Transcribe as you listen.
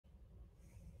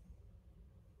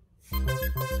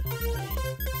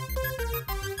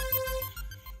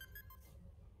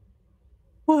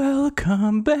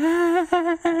Welcome back.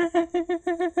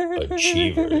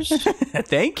 Achievers.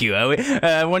 Thank you.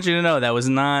 I want you to know that was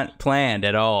not planned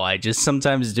at all. I just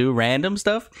sometimes do random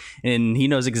stuff, and he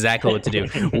knows exactly what to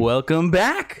do. Welcome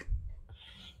back,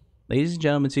 ladies and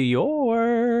gentlemen, to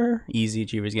your Easy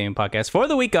Achievers Gaming Podcast for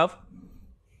the week of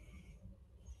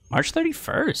March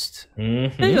 31st.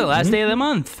 This is the last day of the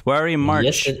month. We're already in March.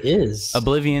 Yes, it is.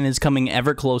 Oblivion is coming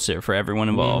ever closer for everyone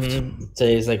involved.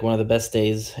 Today is like one of the best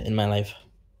days in my life.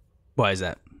 Why is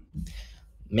that?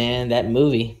 Man, that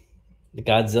movie, the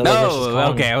Godzilla versus Oh,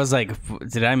 Kong. okay. I was like,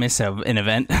 did I miss an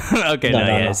event? Okay,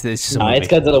 no. It's just a movie. It's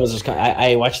Godzilla versus Kong.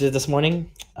 I watched it this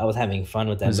morning. I was having fun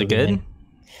with that Was movie. it good?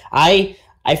 Man.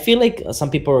 I feel like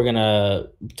some people are gonna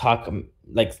talk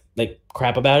like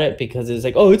crap about it because it's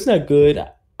like, oh, it's not good.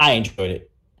 I enjoyed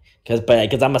it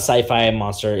because I'm a sci-fi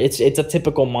monster. It's a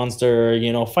typical monster,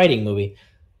 fighting movie.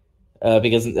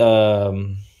 Because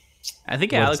I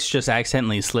think Alex just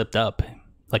accidentally slipped up,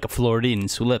 like a Floridian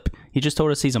slip. He just told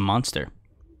us he's a monster.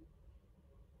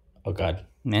 Oh God.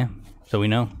 Yeah, so we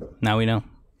know. Now we know.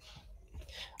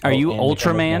 Are you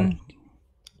Ultraman?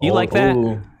 You like that?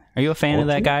 Ooh. Are you a fan of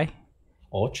that guy?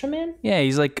 Ultraman? Yeah,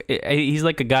 he's like a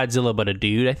Godzilla, but a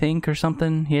dude, I think, or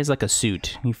something. He has like a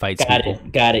suit. He fights people.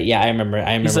 Got it. Yeah, I remember.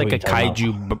 He's like a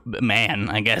kaiju man,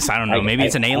 I guess. I don't know. Maybe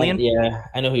it's an alien. Yeah,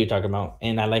 I know who you're talking about,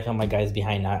 and I like how my guy's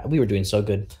behind that. We were doing so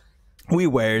good. We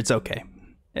were. It's okay.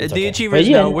 It's the okay. Achievers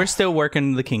know we're still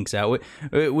working the kinks out.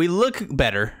 We look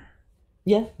better.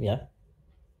 Yeah.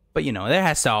 But, there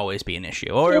has to always be an issue.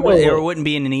 Or it wouldn't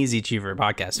be an Easy Achiever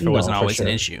podcast if it wasn't always an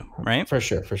issue, right? For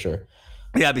sure.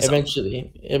 Yeah,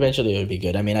 eventually it would be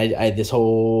good. I mean, I this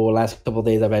whole last couple of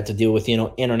days I've had to deal with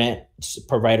internet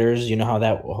providers. You know how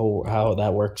that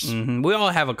works. Mm-hmm. We all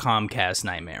have a Comcast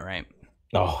nightmare, right?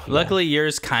 Oh, luckily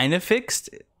yours kind of fixed,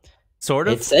 sort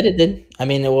of. It said it did. I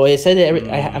mean, well, it said it.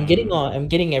 I'm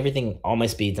getting everything. All my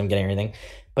speeds. I'm getting everything.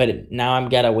 But now I'm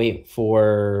gotta wait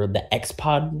for the X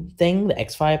Pod thing, the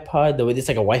X5 pod. It's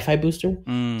like a Wi-Fi booster,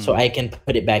 so I can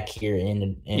put it back here,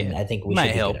 and I think we might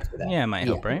should help. Good after that. Yeah, it might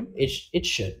help, right? It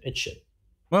should.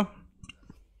 Well,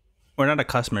 we're not a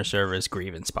customer service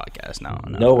grievance podcast.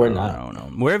 No, we're not.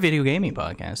 No. We're a video gaming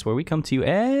podcast where we come to you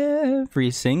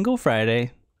every single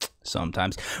Friday.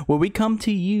 Sometimes where we come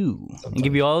to you and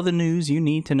give you all the news you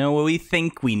need to know, what we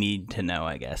think we need to know,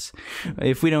 I guess.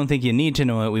 If we don't think you need to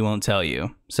know it, we won't tell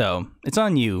you. So it's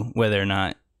on you whether or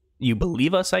not you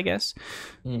believe us, I guess.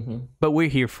 But we're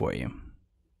here for you.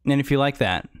 And if you like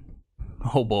that,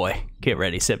 oh boy, get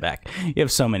ready, sit back. You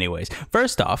have so many ways.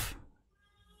 First off,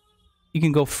 you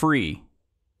can go free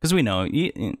because we know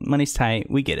money's tight.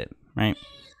 We get it, right?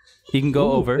 You can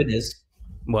go over. It is.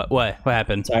 What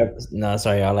happened?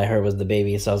 Sorry. All I heard was the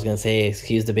baby, so I was gonna say,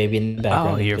 excuse the baby in the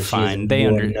background. Oh, you're fine. They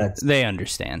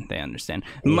understand.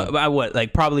 Yeah.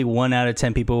 Probably 1 out of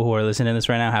 10 people who are listening to this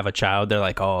right now have a child. They're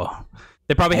like, oh,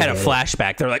 they probably had a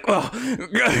flashback. They're like, oh,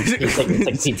 it's like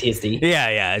PTSD.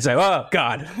 Yeah. It's like, oh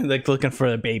God, like looking for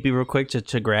the baby real quick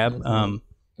to grab.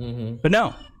 But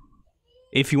no,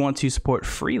 if you want to support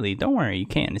freely, don't worry, you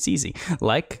can. It's easy.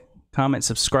 Like, comment,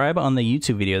 subscribe on the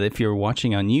YouTube video if you're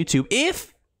watching on YouTube.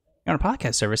 If you're on a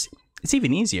podcast service, it's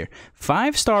even easier.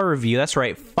 5-star review. That's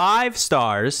right. 5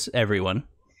 stars, everyone.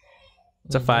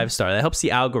 It's a 5-star. That helps the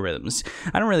algorithms.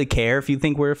 I don't really care if you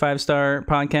think we're a 5-star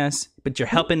podcast, but you're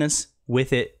helping us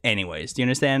with it anyways. Do you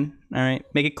understand? All right.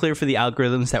 Make it clear for the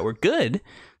algorithms that we're good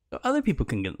so other people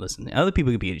can listen. Other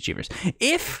people can be achievers.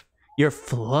 If you're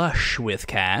flush with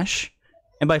cash,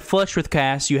 and by flush with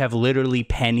cash, you have literally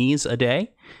pennies a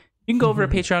day, you can go over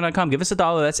to patreon.com. Give us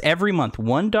 $1. That's every month.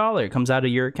 $1 comes out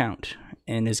of your account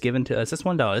and is given to us. That's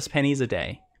 $1. That's pennies a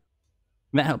day.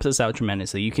 That helps us out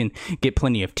tremendously. You can get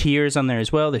plenty of tiers on there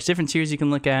as well. There's different tiers you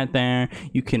can look at there.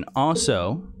 You can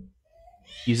also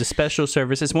use a special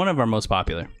service. It's one of our most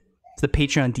popular. It's the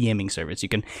Patreon DMing service. You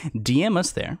can DM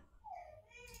us there.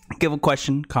 Give a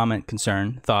question, comment,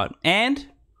 concern, thought,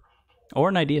 or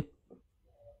an idea.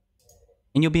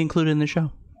 And you'll be included in the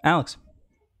show. Alex.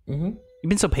 You've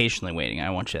been so patiently waiting.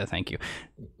 I want you to thank you.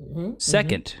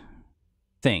 Second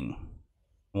thing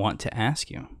I want to ask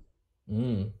you.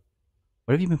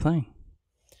 What have you been playing?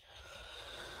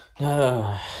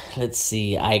 Let's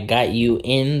see. I got you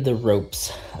in the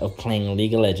ropes of playing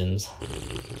League of Legends.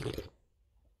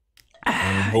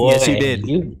 And boy, yes, you did.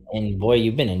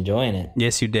 You've been enjoying it.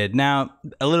 Yes, you did. Now,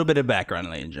 a little bit of background,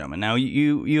 ladies and gentlemen. Now,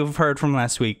 you've heard from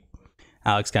last week.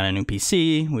 Alex got a new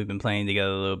PC. We've been playing together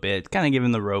a little bit, kind of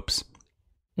giving the ropes.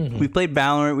 We played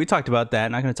Valorant. We talked about that.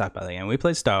 Not going to talk about that again. We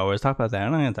played Star Wars. Talk about that.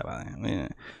 I'm not going to talk about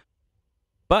that.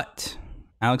 But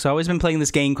Alex, I've always been playing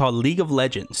this game called League of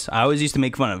Legends. I always used to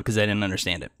make fun of it because I didn't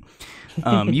understand it.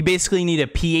 You basically need a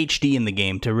PhD in the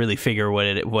game to really figure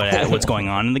what's going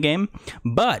on in the game.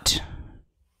 But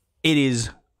it is,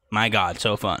 my God,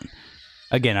 so fun.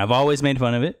 Again, I've always made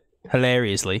fun of it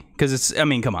hilariously because it's. I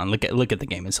mean, come on, look at the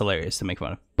game. It's hilarious to make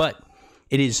fun of, but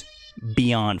it is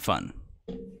beyond fun.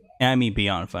 And I mean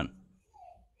beyond fun.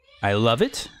 I love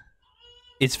it.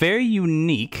 It's very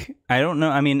unique. I don't know.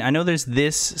 I mean, I know there's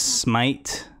this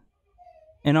Smite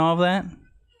and all of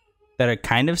that are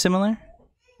kind of similar.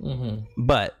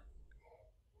 But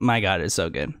my God, it's so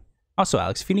good. Also,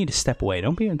 Alex, if you need to step away,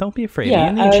 don't be afraid.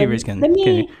 Yeah, the achievers can. Let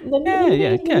me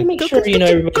make sure you know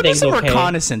everything's do some okay.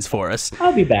 reconnaissance for us.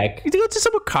 I'll be back. Go to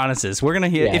some reconnaissance. We're gonna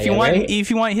hear if you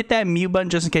want, hit that mute button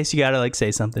just in case you gotta like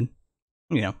say something,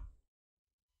 you know.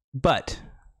 But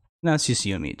now it's just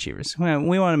you and me, achievers.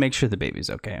 We want to make sure the baby's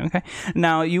okay. Okay.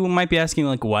 Now you might be asking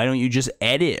like, why don't you just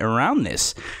edit around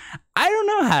this? I don't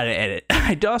know how to edit.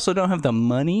 I also don't have the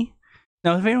money.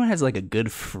 Now, if anyone has like a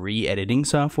good free editing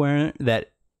software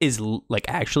that is like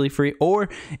actually free or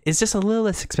it's just a little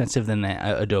less expensive than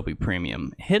that Adobe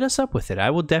Premium, hit us up with it.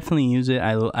 I will definitely use it.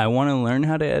 I want to learn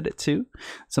how to edit too.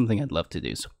 Something I'd love to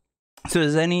do. So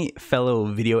there's any fellow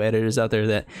video editors out there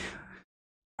that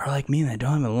are like me that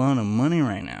don't have a lot of money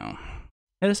right now,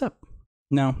 hit us up.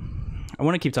 Now, I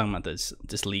want to keep talking about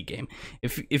this League game.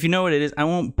 If you know what it is, I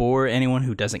won't bore anyone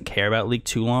who doesn't care about League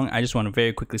too long. I just want to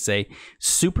very quickly say,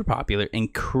 super popular,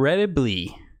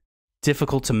 incredibly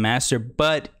difficult to master,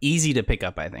 but easy to pick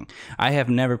up, I think. I have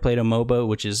never played a MOBA,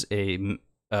 which is a,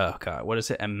 oh God, what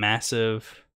is it? A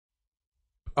massive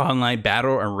online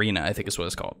battle arena, I think is what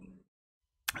it's called.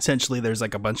 Essentially, there's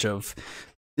like a bunch of,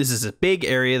 this is a big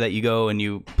area that you go and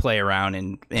you play around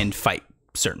and fight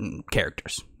certain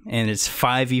characters. And it's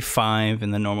 5v5 in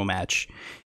the normal match.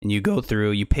 And you go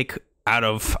through, you pick out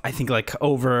of, I think, like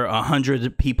over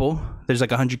 100 people. There's like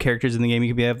 100 characters in the game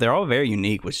you can have. They're all very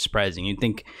unique, which is surprising. You'd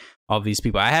think all of these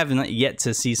people, I haven't yet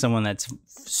to see someone that's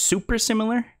super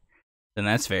similar. And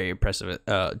that's very impressive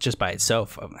just by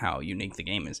itself of how unique the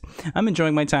game is. I'm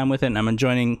enjoying my time with it, and I'm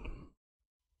enjoying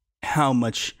how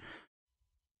much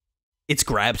it's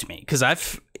grabbed me. Because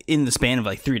in the span of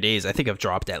like 3 days, I think I've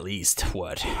dropped at least,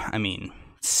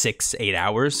 6-8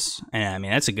 hours. And I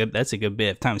mean, that's a good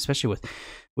bit of time, especially with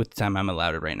the time I'm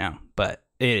allowed right now. But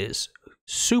it is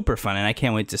super fun, and I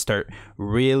can't wait to start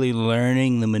really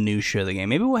learning the minutia of the game.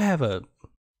 Maybe we'll have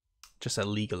just a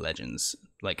League of Legends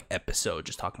like episode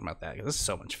just talking about that, because this is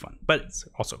so much fun, but it's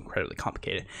also incredibly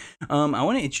complicated. I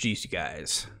want to introduce you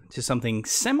guys to something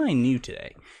semi-new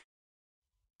today.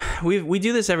 We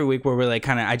do this every week where we're like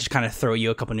I just kind of throw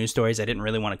you a couple news stories I didn't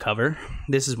really want to cover.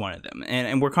 This is one of them,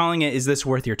 and we're calling it, "Is this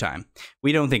worth your time?"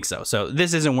 We don't think so. So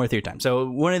this isn't worth your time. So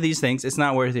one of these things, it's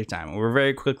not worth your time. We're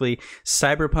very quickly,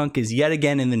 Cyberpunk is yet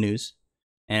again in the news,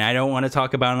 and I don't want to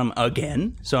talk about them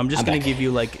again. So I'm just going to give you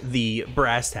like the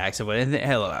brass tacks of it.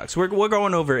 Hello, Alex. We're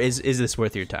going over is this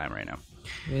worth your time right now?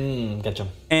 Gotcha.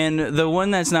 And the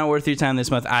one that's not worth your time this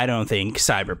month, I don't think,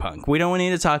 Cyberpunk. We don't need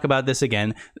to talk about this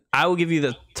again. I will give you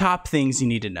the top things you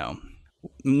need to know.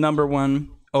 Number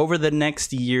one, over the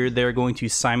next year, they're going to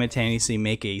simultaneously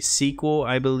make a sequel,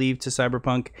 I believe, to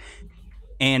Cyberpunk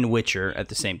and Witcher at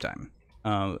the same time.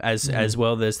 As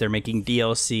well as they're making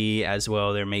DLC, as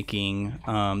well they're making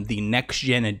the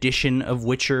next-gen edition of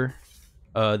Witcher.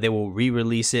 They will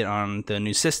re-release it on the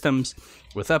new systems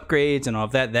with upgrades and all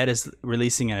of that. That is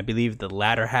releasing, I believe, the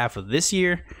latter half of this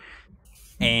year.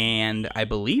 And I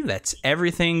believe that's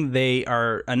everything. They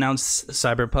are announced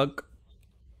Cyberpunk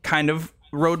kind of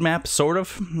roadmap, sort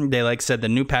of. They said the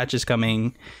new patch is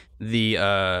coming.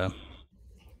 The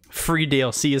free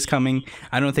DLC is coming.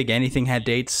 I don't think anything had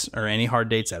dates or any hard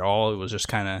dates at all. It was just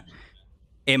kind of,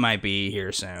 it might be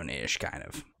here soon-ish, kind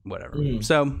of, whatever.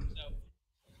 So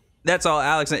that's all.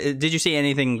 Alex, did you see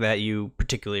anything that you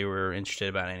particularly were interested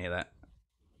about, any of that?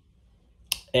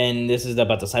 And this is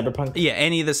about the Cyberpunk? Yeah,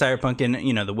 any of the Cyberpunk and,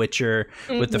 the Witcher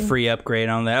with the free upgrade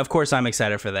on that. Of course, I'm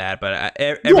excited for that, but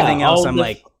everything else, I'm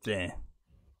like, eh.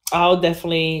 I'll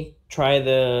definitely try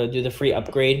do the free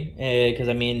upgrade, because,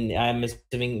 I mean, I'm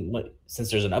assuming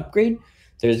since there's an upgrade,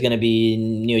 there's going to be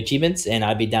new achievements, and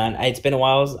I'll be down. It's been a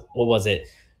while. What was it?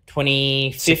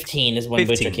 2015 is when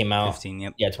Witcher came out. 15,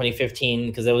 yep. Yeah, 2015,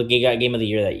 because it got Game of the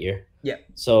Year that year. Yeah.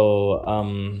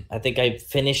 So I think I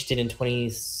finished it in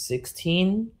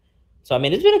 2016. So I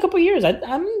mean, it's been a couple years.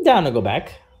 I'm down to go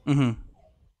back. So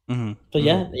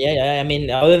yeah. I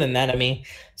mean, other than that, I mean,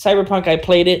 Cyberpunk, I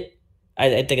played it.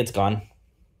 I think it's gone.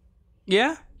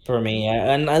 Yeah. for me.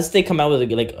 Unless they come out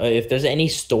with like if there's any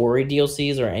story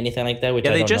DLCs or anything like that, which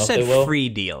Yeah, I they don't know just if they said will.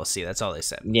 free DLC. That's all they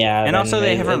said. Yeah, And then also,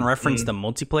 they haven't referenced the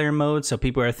multiplayer mode, so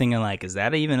people are thinking like, is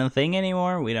that even a thing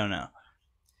anymore? We don't know.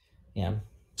 yeah.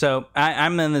 So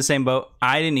I'm in the same boat.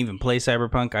 I didn't even play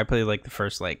Cyberpunk. I played like the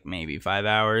first like maybe 5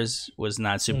 hours. Was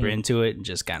not super into it.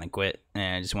 Just kind of quit.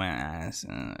 And I just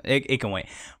went, it can wait.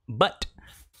 But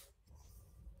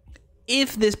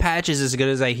if this patch is as good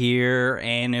as I hear,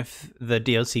 and if the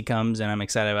DLC comes and I'm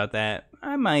excited about that,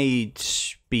 I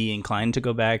might be inclined to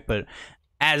go back. But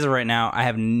as of right now, I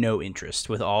have no interest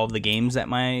with all of the games at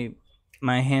my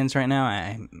hands right now.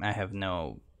 I have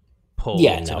no pull to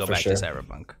go back to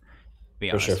Cyberpunk.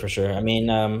 For sure, for sure. I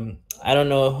mean, I don't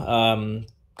know,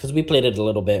 because we played it a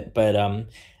little bit, but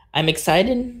I'm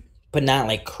excited, but not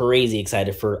like crazy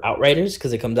excited for Outriders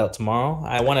because it comes out tomorrow.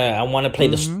 I wanna play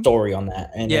the story on that,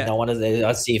 and Yeah.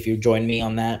 I'll see if you join me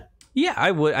on that. Yeah,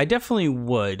 I would. I definitely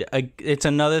would. It's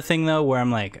another thing though where I'm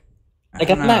like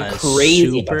I'm not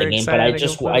crazy about the game, but I'm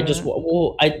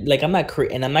not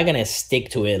and I'm not gonna stick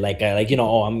to it like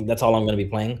that's all I'm gonna be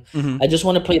playing. I just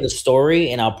want to play the story,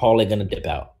 and I'm probably gonna dip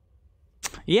out.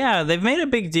 Yeah, they've made a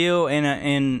big deal,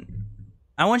 and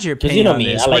I want your opinion. You know on me,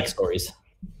 this. I like stories.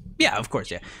 Yeah, of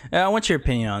course. Yeah, I want your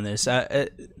opinion on this.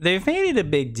 They've made it a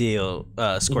big deal.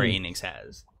 Square Enix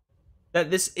has that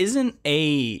this isn't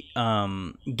a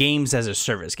games as a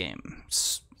service game,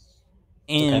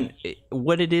 and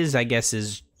what it is, I guess,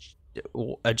 is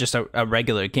just a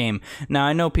regular game. Now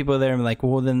I know people there are like,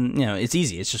 well, then it's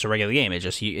easy. It's just a regular game.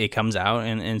 It comes out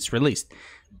and it's released.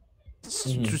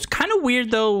 It's kind of weird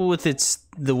though with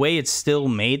the way it's still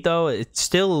made though. It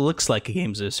still looks like a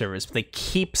games as a service, but they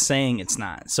keep saying it's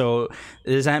not. So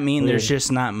does that mean there's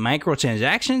just not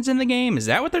microtransactions in the game? Is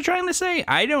that what they're trying to say?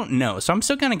 I don't know. So I'm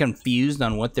still kind of confused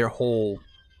on what their whole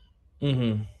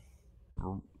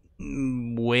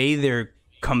way they're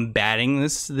combating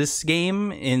this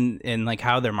game in like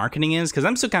how their marketing is, because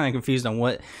I'm still kind of confused on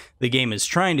what the game is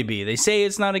trying to be. They say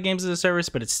it's not a games as a service,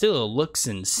 but it still looks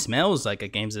and smells like a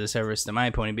games as a service to my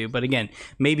point of view. But again,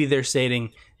 maybe they're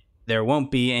stating there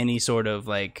won't be any sort of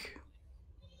like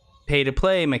pay to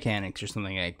play mechanics or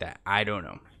something like that. I don't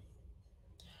know.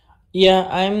 Yeah,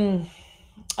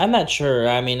 I'm not sure.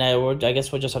 I mean, I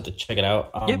guess we'll just have to check it out.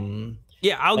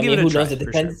 Yeah, I'll give it a try. Knows? It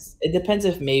depends. Sure. It depends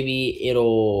if maybe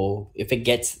if it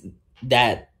gets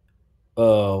that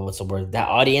what's the word, that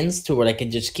audience to where like it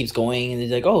just keeps going, and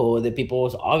it's like, oh, the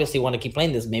people obviously want to keep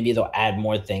playing this. Maybe they'll add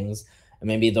more things, and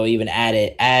maybe they'll even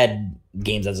add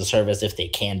games as a service if they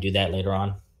can do that later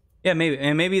on. Yeah, maybe,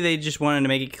 and maybe they just wanted to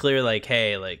make it clear, like,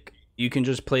 hey, like you can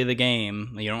just play the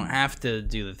game. You don't have to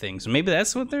do the things. So maybe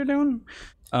that's what they're doing.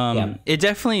 It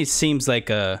definitely seems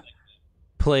like a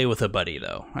play with a buddy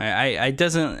though. I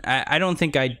don't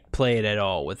think I'd play it at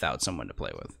all without someone to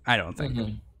play with. I don't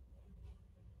think.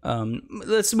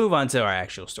 Let's move on to our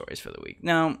actual stories for the week.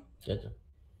 Now,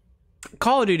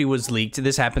 Call of Duty was leaked.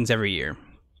 This happens every year.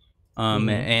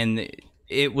 And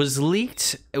it was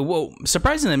leaked. Well,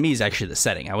 surprising to me is actually the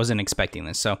setting. I wasn't expecting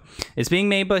this. So it's being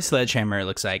made by Sledgehammer. It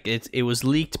looks like it was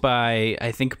leaked by,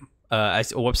 I think, a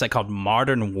website called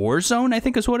Modern Warzone, I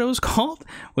think is what it was called,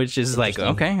 which is like,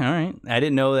 okay, all right. I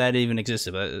didn't know that even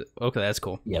existed, but okay, that's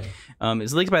cool. Yeah.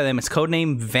 It's leaked by them. It's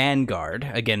codename Vanguard.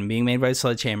 Again, being made by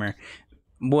Sledgehammer.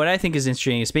 What I think is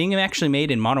interesting is being actually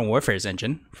made in Modern Warfare's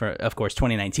engine, for, of course,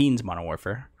 2019's Modern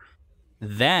Warfare.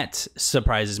 That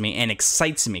surprises me and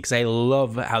excites me because I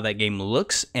love how that game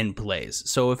looks and plays.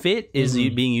 So if it is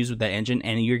being used with that engine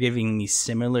and you're giving me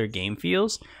similar game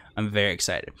feels, I'm very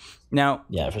excited. Now,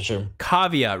 yeah, for sure.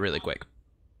 Caveat really quick.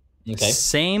 Okay.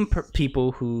 Same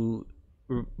people who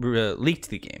leaked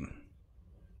the game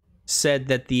said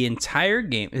that the entire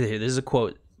game, this is a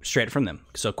quote straight from them.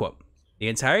 So quote, the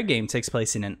entire game takes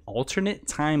place in an alternate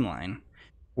timeline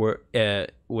where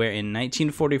in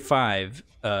 1945,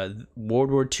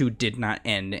 World War II did not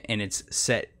end, and it's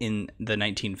set in the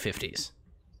 1950s.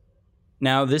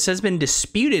 Now, this has been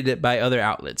disputed by other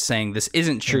outlets, saying this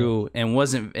isn't true and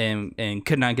wasn't and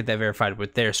could not get that verified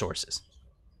with their sources.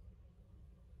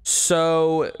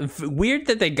 So weird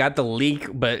that they got the leak,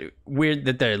 but weird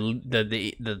that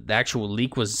the actual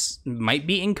leak might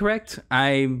be incorrect.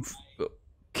 I'm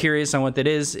curious on what that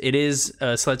is. It is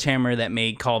a Sledgehammer that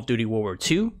made Call of Duty World War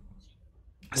II.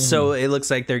 So it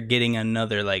looks like they're getting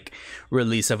another like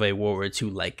release of a World War II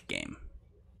like game.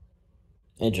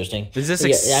 Interesting. Does this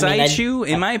excite you?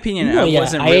 In my opinion, I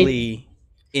wasn't really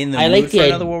in the mood for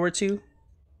another World War II.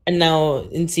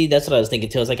 And see, that's what I was thinking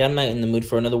too. I was like, I'm not in the mood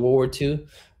for another World War II.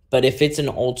 But if it's an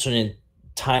alternate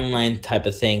timeline type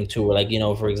of thing, to where, like,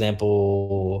 for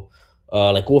example,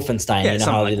 like Wolfenstein. Yeah, You know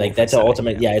something how like like that's an Wolfenstein,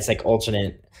 ultimate. Yeah, it's like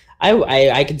alternate.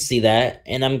 I can see that,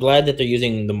 and I'm glad that they're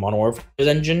using the Modern Warfare's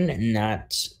engine and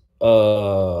not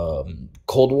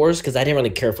Cold War's, because I didn't really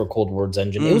care for Cold War's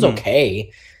engine. It was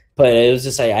okay, but it was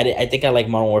just like I think I like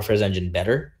Modern Warfare's engine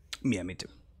better. Yeah, me too.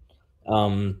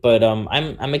 But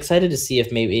I'm excited to see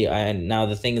if maybe now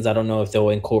the thing is I don't know if they'll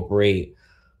incorporate.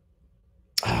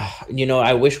 You know,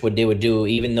 I wish what they would do,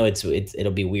 even though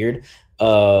it'll be weird.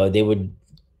 They would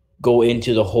go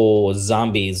into the whole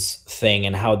zombies thing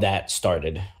and how that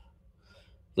started.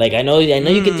 Like I know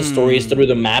you get the stories through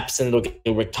the maps and look at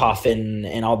Richtofen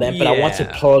and all that, but I want to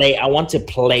play. I want to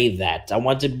play that. I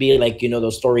want to be like, you know,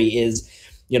 the story is,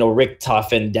 you know,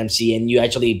 Richtofen, Dempsey, and you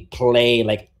actually play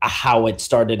like how it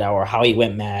started or how he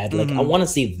went mad. Like I want to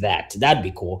see that. That'd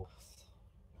be cool.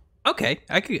 Okay,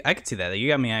 I could see that. You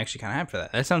got me actually kind of hyped for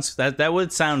that. That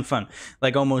would sound fun,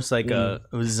 like almost like a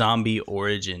zombie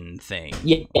origin thing.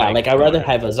 Yeah, like I'd rather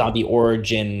have a zombie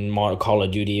origin Call of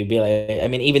Duty. It'd be like, I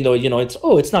mean, even though, you know,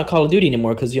 it's not Call of Duty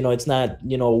anymore because, you know, it's not,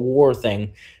 you know, a war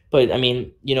thing. But I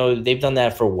mean, you know, they've done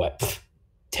that for what,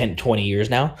 10, 20 years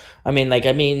now.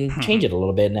 Change it a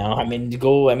little bit now.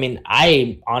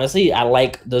 I honestly, I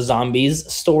like the zombies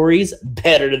stories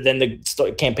better than the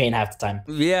campaign half the time.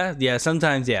 Yeah,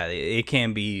 sometimes, it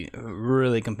can be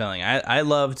really compelling. I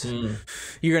loved,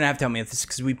 you're going to have to tell me if this,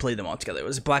 because we played them all together. It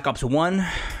was Black Ops 1. Okay.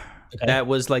 That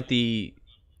was like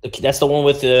that's the one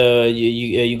with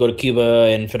you go to Cuba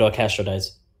and Fidel Castro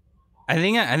dies. I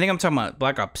think I'm talking about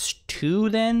Black Ops 2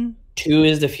 then. 2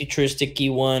 is the futuristic-y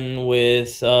one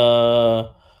with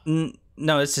no,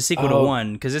 it's the sequel to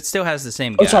 1 because it still has the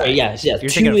same guy. Oh, sorry, yeah. 2 is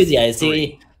 2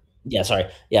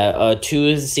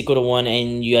 is the sequel to 1,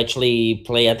 and you actually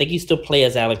play. I think you still play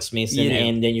as Alex Mason,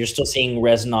 and then you're still seeing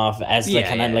Reznov as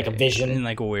like a vision, and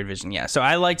like a weird vision. Yeah, so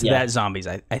I liked that zombies.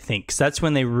 I think 'cause that's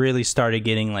when they really started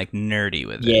getting like nerdy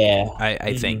with it. Yeah,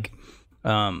 I think.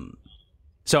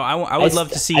 So I would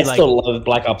love to see. I still love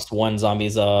Black Ops 1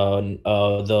 zombies.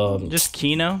 Just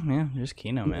Kino, just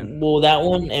Kino, man. Well, that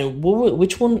one and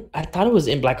which one? I thought it was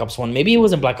in Black Ops 1. Maybe it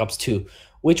was in Black Ops 2.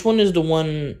 Which one is the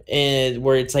one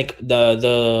where it's like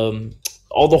the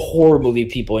all the horror movie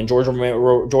people and George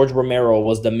Romero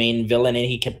was the main villain and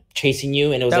he kept chasing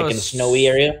you and it was in a snowy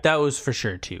area? That was for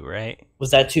sure 2, right?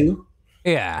 Was that 2?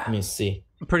 Yeah. Let me see.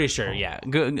 I'm pretty sure. Yeah.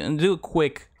 Go do a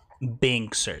quick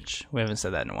Bing search. We haven't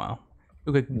said that in a while.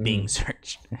 A quick Bing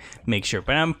search, make sure.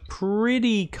 But I'm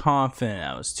pretty confident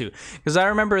that was 2 because I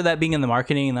remember that being in the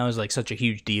marketing and that was like such a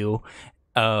huge deal.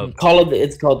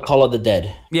 It's called Call of the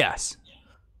Dead. Yes.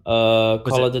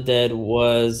 Call of the Dead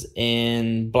was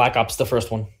in Black Ops, the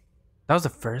first one. That was the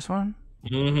first one?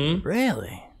 Mm-hmm.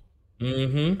 Really?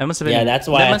 Mm-hmm. That must have been. Yeah, that's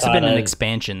why that must have been an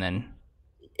expansion then.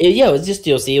 It was just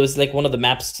DLC. It was like one of the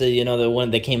maps, the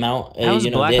one that came out. That was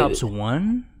Black Ops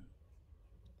 1.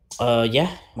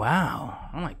 Yeah. Wow.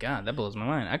 Oh my god, that blows my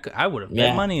mind. I would have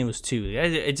bet money it was 2.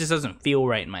 It just doesn't feel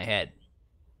right in my head.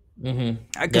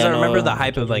 Because I remember the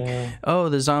hype of like, oh,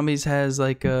 the zombies has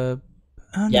like a.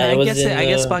 Oh, no, I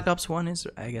guess Black Ops 1 is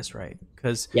right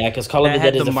because Call of the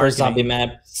Dead is the first zombie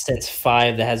map since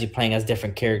 5 that has you playing as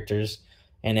different characters,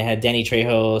 and it had Danny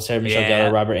Trejo, Sarah Michelle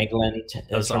Gellar, Robert Englund,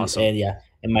 awesome.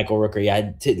 and Michael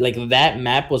Rooker. Like that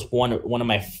map was one of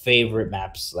my favorite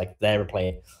maps like that I ever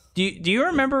played. Do you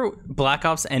remember Black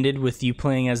Ops ended with you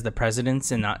playing as the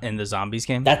presidents in the zombies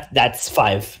game? That's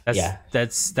 5.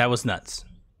 That was nuts.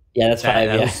 Yeah, that's 5.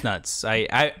 That was nuts.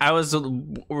 I was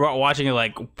watching it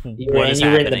like, what is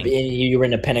happening? You were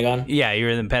in the Pentagon. Yeah, you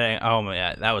were in the Pentagon. Oh my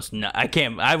god, that was nuts.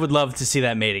 I would love to see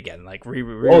that made again. Like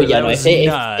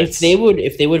if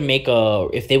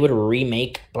they would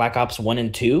remake Black Ops 1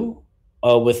 and 2.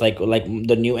 With like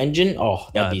the new engine,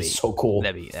 that'd be so cool.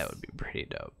 That would be pretty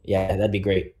dope. Yeah, that'd be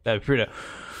great. That'd be pretty dope.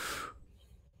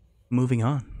 Moving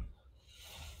on.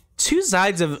 2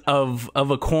 sides of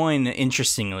a coin,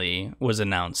 interestingly, was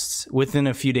announced within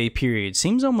a few day period.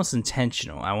 Seems almost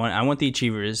intentional. I want the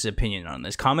Achiever's opinion on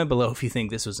this. Comment below if you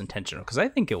think this was intentional, because I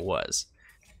think it was.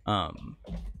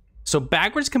 So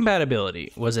backwards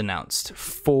compatibility was announced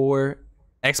for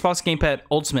Xbox Game Pass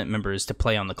Ultimate members to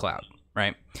play on the cloud.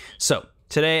 Right. So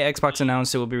today, Xbox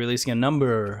announced it will be releasing a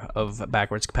number of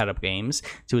backwards compatible games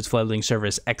to its fledgling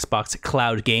service, Xbox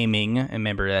Cloud Gaming. And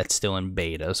remember, that's still in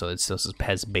beta, so it still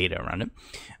has beta around it.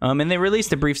 And they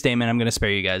released a brief statement. I'm going to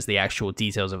spare you guys the actual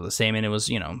details of the statement. It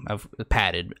was,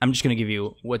 padded. I'm just going to give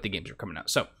you what the games are coming out.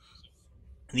 So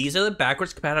these are the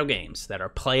backwards compatible games that are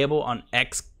playable on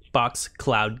Xbox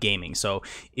Cloud Gaming. So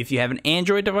if you have an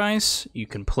Android device, you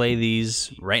can play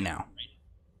these right now.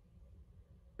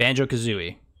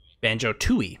 Banjo-Kazooie,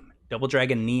 Banjo-Tooie, Double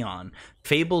Dragon Neon,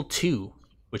 Fable 2,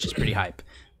 which is pretty hype,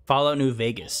 Fallout New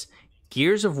Vegas,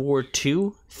 Gears of War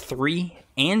 2, 3,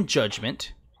 and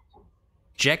Judgment.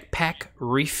 Jetpack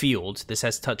Refueled. This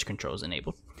has touch controls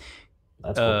enabled.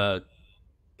 That's cool.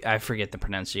 I forget the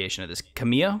pronunciation of this.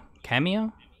 Cameo?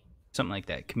 Something like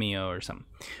that. Cameo or something.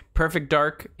 Perfect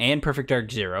Dark and Perfect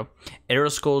Dark Zero. Elder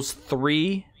Scrolls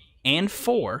 3 and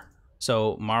 4.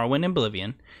 So Morrowind and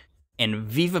Oblivion. And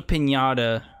Viva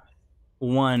Pinata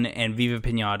 1 and Viva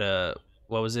Pinata,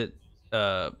 what was it?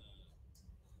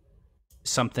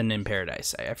 Something in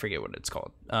Paradise. I forget what it's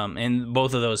called. And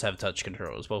both of those have touch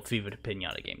controls, both Viva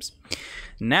Pinata games.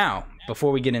 Now,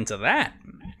 before we get into that,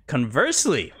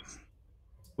 conversely,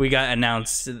 we got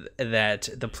announced that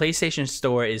the PlayStation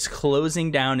Store is closing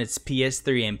down its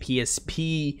PS3 and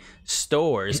PSP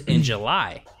stores in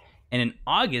July. And in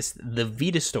August, the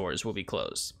Vita stores will be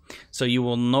closed. So you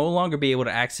will no longer be able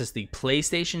to access the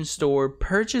PlayStation Store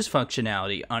purchase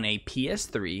functionality on a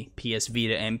PS3, PS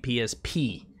Vita, and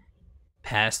PSP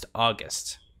past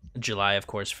August. July, of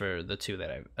course, for the two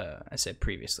that I said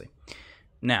previously.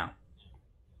 Now,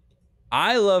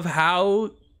 I love how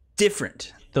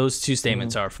different those two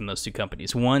statements are from those two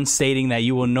companies. One stating that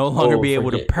you will no longer be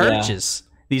able to purchase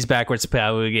these backwards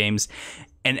compatibility games,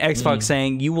 and Xbox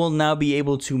saying you will now be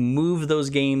able to move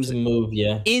those games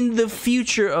in the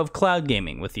future of cloud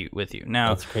gaming with you. Now,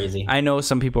 that's crazy. I know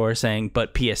some people are saying,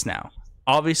 but PS Now.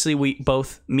 Obviously,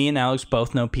 me and Alex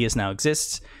both know PS Now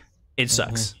exists. It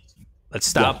sucks. Let's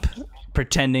stop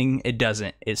pretending it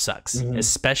doesn't. It sucks,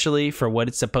 especially for what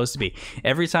it's supposed to be.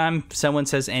 Every time someone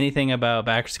says anything about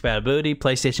backwards compatibility,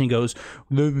 PlayStation goes,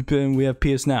 we have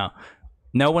PS Now.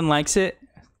 No one likes it.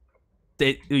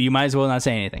 You might as well not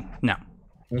say anything. No.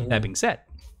 That being said,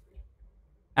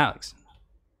 Alex.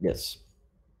 Yes.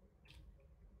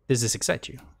 Does this excite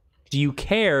you? Do you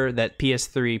care that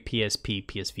PS3, PSP,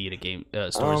 PS Vita game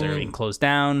stores are being closed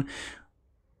down?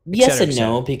 Yes and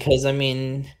no, because I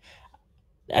mean,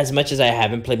 as much as I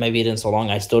haven't played my Vita in so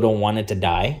long, I still don't want it to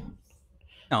die.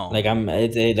 No, like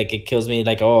it kills me.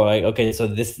 Like, oh, like, okay, so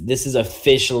this is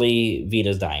officially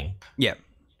Vita's dying. Yeah.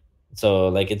 So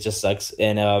like it just sucks.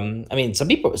 And I mean, some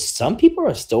people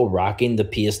are still rocking the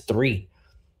PS3.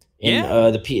 And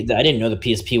I didn't know the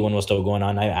PSP one was still going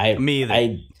on. Me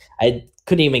either. I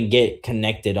couldn't even get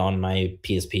connected on my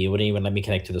PSP. It wouldn't even let me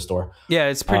connect to the store. Yeah,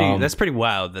 it's pretty. That's pretty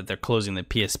wild that they're closing the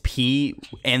PSP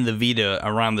and the Vita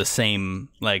around the same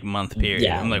like month period.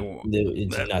 Yeah, I'm like,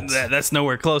 that's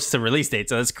nowhere close to release date.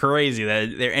 So that's crazy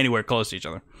that they're anywhere close to each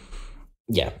other.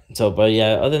 Yeah. So, but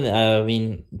yeah, other than I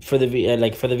mean, for the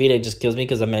Vita, it just kills me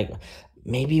because I'm like,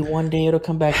 maybe one day it'll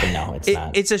come back, but no, it's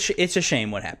not. It's a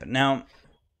shame what happened. Now,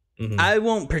 I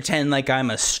won't pretend like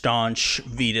I'm a staunch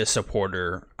Vita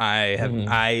supporter. I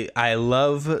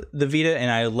love the Vita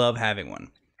and I love having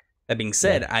one. That being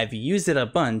said, I've used it a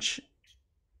bunch.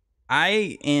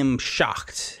 I am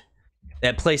shocked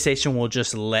that PlayStation will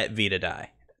just let Vita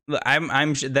die.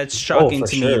 That's shocking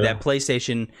to me that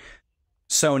PlayStation,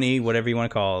 Sony, whatever you want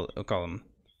to call them,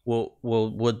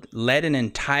 would let an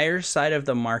entire side of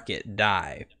the market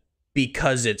die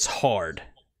because it's hard.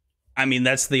 I mean,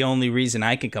 that's the only reason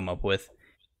I can come up with.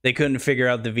 They couldn't figure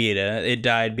out the Vita. It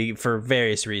died for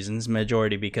various reasons,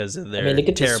 majority because of their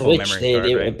terrible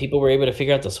memory card. People were able to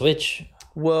figure out the Switch.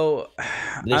 Well,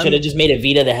 they should have just made a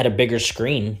Vita that had a bigger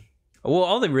screen. Well,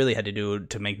 all they really had to do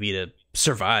to make Vita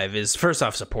survive is first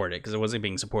off support it because it wasn't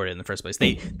being supported in the first place.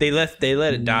 They let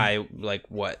it die. Like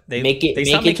what? They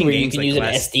stopped making where games you can use an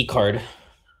SD card.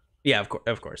 Yeah,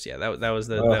 of course. Yeah, that was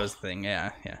the thing.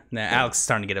 Yeah. Now Alex is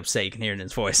starting to get upset. You can hear it in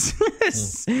his voice.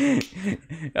 You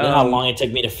know how long it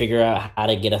took me to figure out how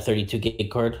to get a 32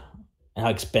 gig card and how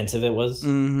expensive it was.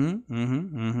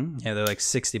 Yeah, they're like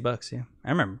 $60. Yeah, I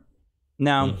remember.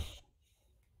 Now,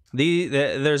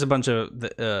 there's a bunch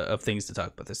of things to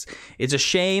talk about this. It's a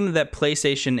shame that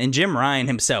PlayStation and Jim Ryan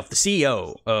himself, the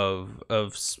CEO of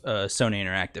Sony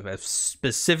Interactive, has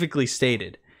specifically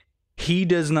stated he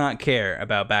does not care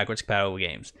about backwards compatible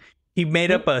games. He made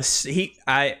up and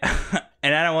I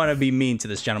don't want to be mean to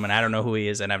this gentleman. I don't know who he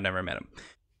is, and I've never met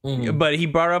him. But he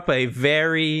brought up a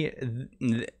very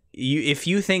if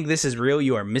you think this is real,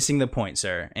 you are missing the point,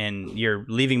 sir, and you're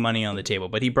leaving money on the table.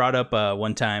 But he brought up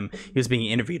one time he was being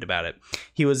interviewed about it.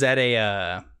 He was at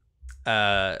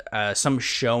some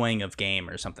showing of game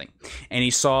or something, and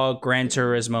he saw Gran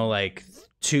Turismo like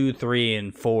 2, 3,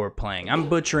 and 4 playing. I'm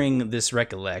butchering this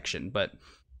recollection, but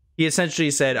he essentially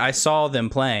said, "I saw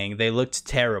them playing. They looked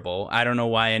terrible. I don't know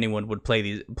why anyone would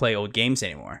play old games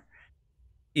anymore."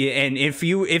 And if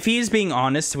he is being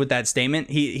honest with that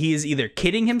statement, he is either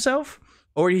kidding himself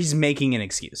or he's making an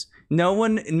excuse. No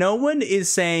one is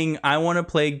saying I want to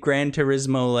play Gran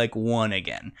Turismo like 1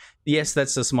 again. Yes,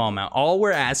 that's a small amount. All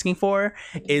we're asking for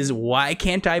is why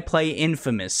can't I play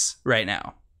Infamous right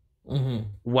now?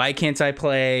 Why can't I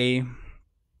play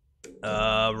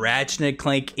Ratchet and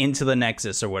Clank Into the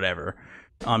Nexus or whatever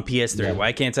on PS3? Yeah.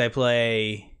 Why can't I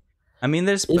play? I mean,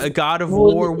 there's a God of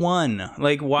War 1.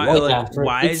 Like, why?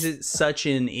 Why is it such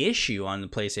an issue on the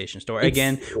PlayStation Store?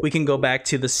 Again, we can go back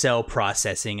to the cell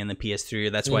processing in the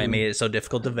PS3. That's why it made it so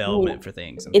difficult development for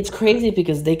things. It's crazy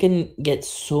because they can get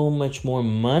so much more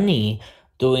money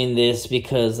doing this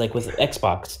because, like, with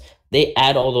Xbox, they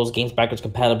add all those games backwards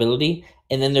compatibility,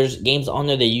 and then there's games on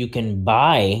there that you can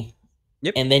buy,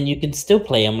 and then you can still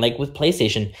play them. Like with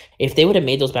PlayStation, if they would have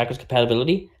made those backwards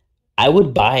compatibility, I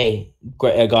would buy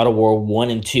God of War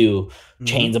 1 and 2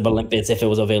 Chains of Olympus if it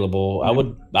was available. I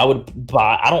would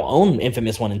buy. I don't own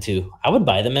Infamous 1 and 2. I would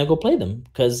buy them and go play them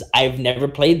because I've never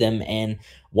played them. And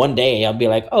one day I'll be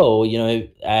like, oh, you know,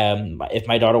 if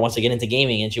my daughter wants to get into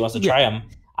gaming and she wants to try them,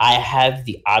 I have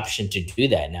the option to do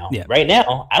that now. Yeah. Right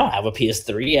now, I don't have a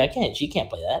PS3. I can't. She can't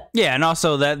play that. Yeah, and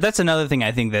also that's another thing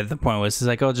I think that the point was is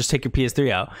like, oh, just take your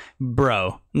PS3 out,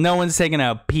 bro. No one's taking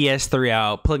a PS3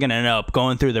 out, plugging it up,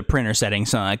 going through the printer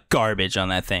settings, like garbage on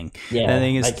that thing. Yeah, that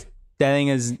thing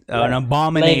is an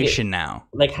abomination now.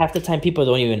 Like half the time, people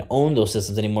don't even own those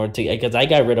systems anymore. Because I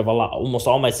got rid of almost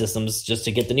all my systems just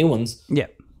to get the new ones. Yeah,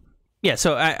 yeah.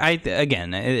 So I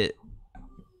again.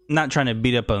 Not trying to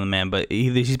beat up on the man, but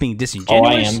either he's being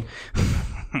disingenuous. Oh,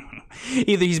 I am.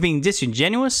 Either he's being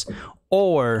disingenuous,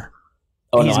 or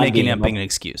he's making up an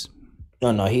excuse.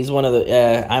 No, he's one of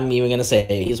the. I'm even gonna say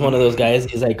he's one of those guys.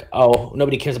 He's like, oh,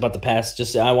 nobody cares about the past.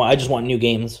 I just want new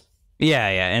games. Yeah.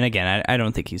 And again, I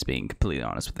don't think he's being completely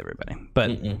honest with everybody.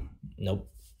 But nope.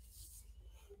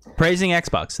 Praising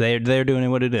Xbox, they're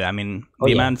doing what it is. I mean,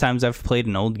 the amount of times I've played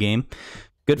an old game,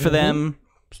 good for them.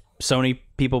 Sony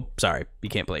people, sorry, you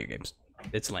can't play your games.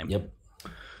 It's lame. Yep.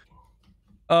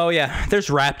 Oh yeah, there's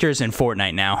Raptors in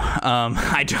Fortnite now.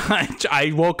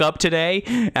 I woke up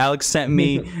today. Alex sent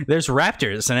me. There's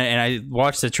Raptors, and I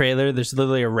watched the trailer. There's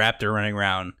literally a raptor running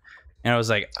around, and I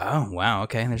was like, oh wow,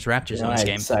 okay. There's Raptors in this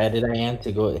game. How excited I am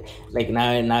to go. Like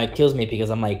now it kills me because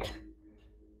I'm like,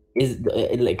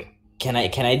 can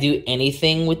I do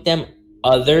anything with them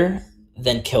other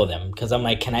than kill them? Because I'm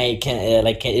like, is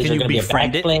there gonna be a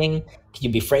backbling? Can you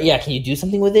befriend? Yeah, can you do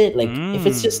something with it? Like if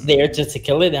it's just there just to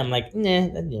kill it, I'm like, nah,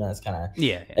 that's kind of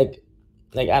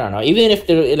like I don't know. Even if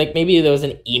there maybe there was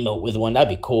an emote with one, that'd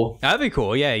be cool. That'd be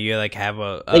cool. Yeah, you have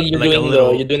a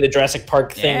you're doing the Jurassic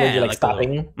Park thing where you're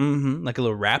stopping, like a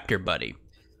little raptor buddy.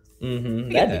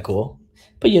 That'd be cool.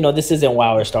 But this isn't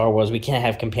WoW or Star Wars. We can't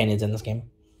have companions in this game.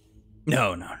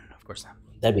 No, of course not.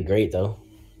 That'd be great though.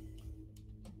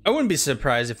 I wouldn't be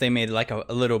surprised if they made like a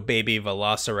little baby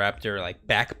velociraptor like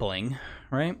back bling,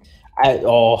 right?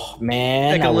 Oh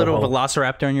man, like a little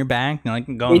velociraptor on your back, like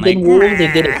going. They did wolves.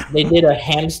 They did a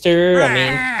hamster. I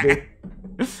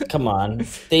mean, come on.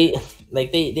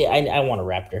 I want a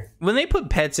raptor. When they put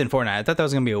pets in Fortnite, I thought that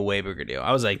was gonna be a way bigger deal.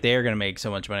 I was like, they're gonna make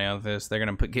so much money off this. They're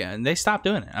gonna and they stopped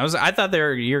doing it. I thought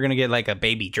you're gonna get like a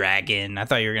baby dragon. I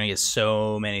thought you were gonna get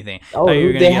so many things. Oh,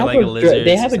 they have a lizard.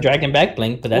 They have a dragon back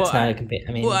blink, but that's not a companion.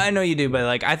 I mean, well, I know you do, but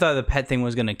like I thought the pet thing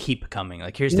was gonna keep coming.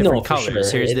 Like here's different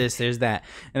colors. Sure. Here's this. There's that,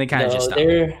 and they kind of just stopped.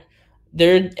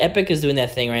 Epic is doing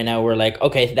that thing right now. We're like,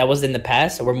 okay, that was in the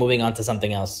past, so we're moving on to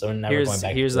something else. So now we're going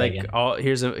back. Here's every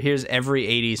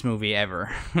 '80s movie ever.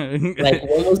 Like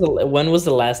when was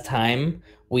the last time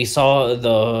we saw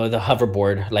the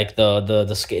hoverboard, like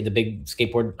the big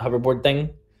skateboard hoverboard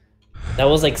thing? That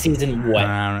was like season what?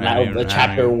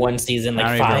 Chapter 1, season like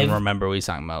 5. I don't even remember what he's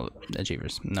talking about.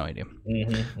 Achievers, no idea.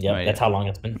 Yeah, that's how long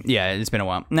it's been. Yeah, it's been a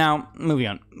while. Now moving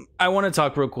on. I want to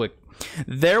talk real quick.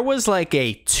 There was like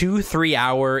a 2-3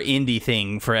 hour indie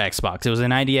thing for Xbox. It was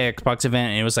an idea Xbox event,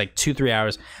 and it was like 2-3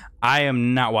 hours. I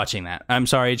am not watching that. I'm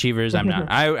sorry, Achievers. I'm not.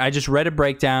 I just read a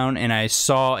breakdown, and I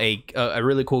saw a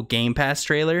really cool Game Pass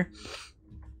trailer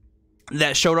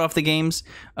that showed off the games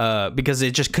because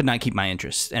it just could not keep my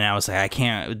interest. And I was like, I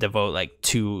can't devote like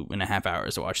 2.5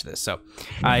 hours to watch this. So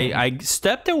I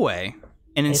stepped away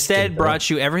and instead brought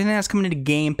you everything that's coming into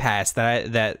Game Pass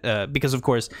because, of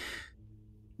course,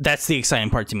 that's the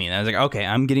exciting part to me. And I was like, okay,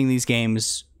 I'm getting these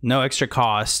games, no extra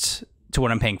cost to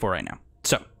what I'm paying for right now.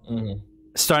 So,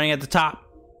 starting at the top,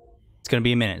 it's going to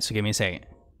be a minute, so give me a second.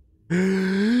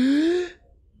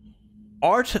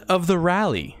 Art of the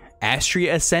Rally,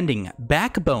 Astria Ascending,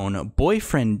 Backbone,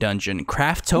 Boyfriend Dungeon,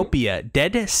 Craftopia,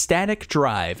 Dead Static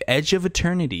Drive, Edge of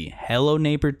Eternity, Hello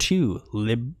Neighbor 2,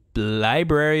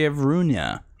 Library of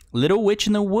Runia, Little Witch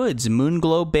in the Woods,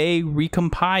 Moonglow Bay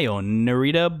Recompile,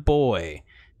 Narita Boy,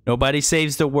 Nobody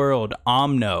Saves the World,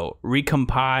 Omno,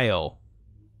 Recompile,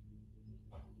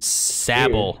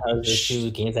 Sable. What?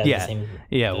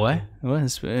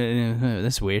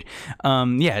 That's weird.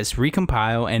 It's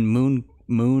Recompile and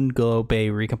Moonglow Bay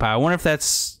Recompile. I wonder if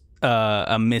that's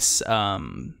a miss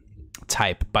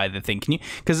type by the thing. Can you?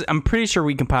 Because I'm pretty sure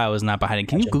Recompile is not behind it.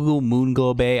 Can you Google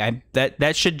Moonglow Bay?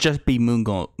 That should just be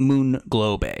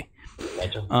Moonglow Bay.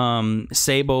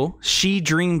 Sable, She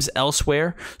Dreams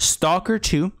Elsewhere, Stalker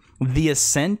 2, The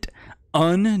Ascent,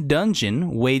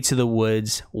 Undungeon, Way to the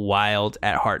Woods, Wild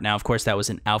at Heart. Now, of course, that was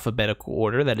in alphabetical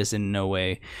order. That is in no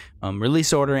way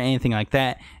release order or anything like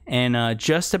that. And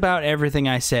just about everything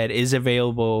I said is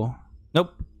available.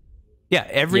 Nope. Yeah,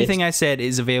 everything I said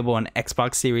is available on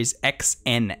Xbox Series X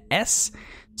and S.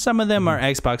 Some of them are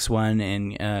Xbox One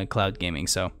and cloud gaming.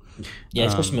 So yeah,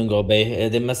 especially Moonglow Bay.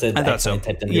 They must have. I thought so.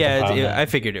 I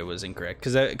figured it was incorrect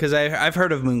because I've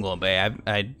heard of Moonglow Bay.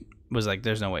 I was like,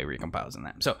 there's no way Recompile's in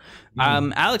that. So,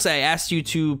 Alex, I asked you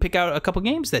to pick out a couple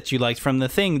games that you liked from the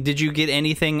thing. Did you get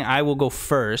anything? I will go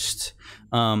first.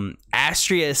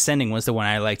 Astria Ascending was the one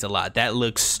I liked a lot. That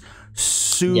looks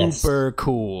super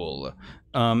cool.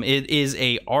 It is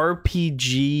a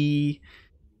RPG,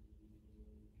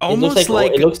 almost it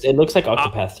looks like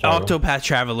Octopath Traveler. Octopath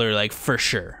Traveler, like for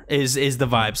sure, is the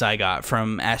vibes I got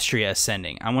from Astria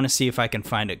Ascending. I want to see if I can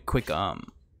find a quick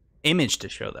image to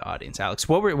show the audience. Alex,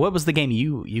 what was the game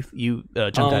you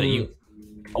jumped out at you?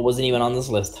 I wasn't even on this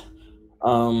list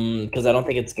because I don't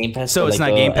think it's Game Pass. So it's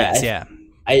not Game Pass,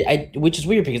 I which is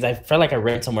weird because I felt like I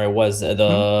read somewhere it was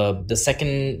the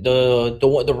second the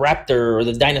raptor or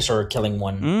the dinosaur killing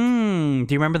one.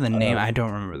 Do you remember the name? I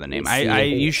don't remember the name.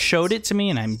 You showed it to me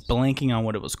and I'm blanking on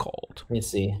what it was called. Let me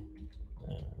see.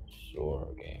 Sure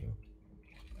game.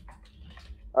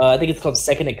 I think it's called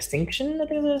Second Extinction. I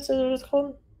think that's what it's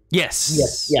called. Yes.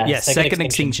 Second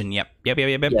Extinction. Yep.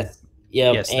 Yes.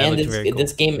 Yeah, and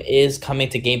this game is coming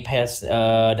to Game Pass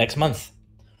next month.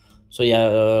 So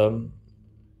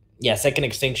Second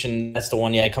Extinction, that's the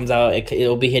one. Yeah, it comes out.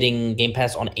 It'll be hitting Game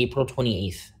Pass on April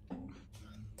 28th.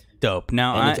 Dope.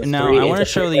 Now I want to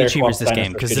show the achievers this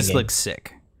game because this looks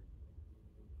sick.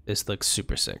 This looks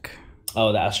super sick.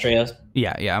 Oh, the Astrea?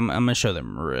 Yeah. I'm gonna show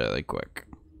them really quick.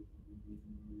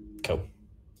 Cool.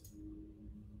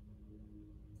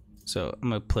 So I'm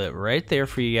gonna put it right there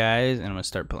for you guys, and I'm gonna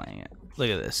start playing it.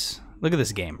 Look at this. Look at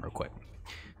this game real quick.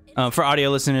 For audio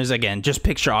listeners, again, just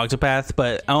picture Octopath,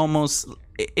 but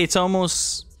it's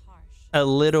almost a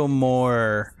little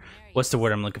more, what's the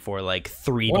word I'm looking for? Like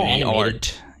 3D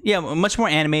art. Yeah, much more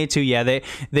animated too. Yeah,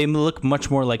 they look much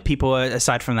more like people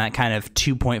aside from that kind of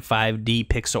 2.5D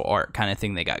pixel art kind of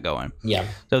thing they got going. Yeah.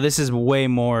 So this is way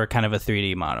more kind of a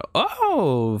 3D model.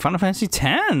 Oh, Final Fantasy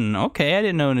X. Okay, I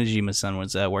didn't know Najima-san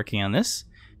was working on this.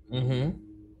 Mm-hmm.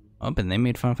 Oh, and they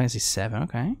made Final Fantasy VII.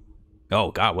 Okay.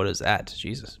 Oh God, what is that?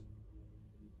 Jesus.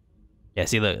 Yeah,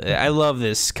 see, look, I love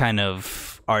this kind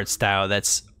of art style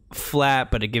that's flat,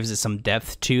 but it gives it some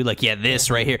depth too. Like, yeah, this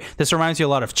right here. This reminds you a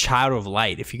lot of Child of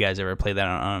Light, if you guys ever played that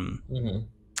on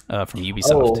from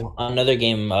Ubisoft. Oh, another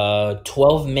game,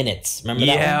 12 Minutes. Remember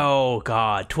that one? Yeah, oh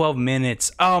God, 12 Minutes.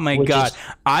 Oh my God.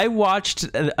 I watched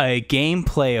a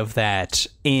gameplay of that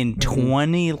in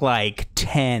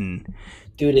 2010.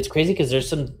 Dude, it's crazy because there's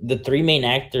the three main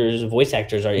voice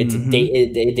actors are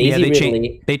Daisy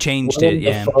Ridley. They changed it,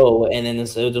 yeah. Dafoe, and then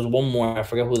there's one more. I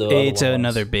forgot who the other one was. It's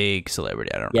another big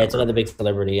celebrity. I don't remember. Yeah, it's another big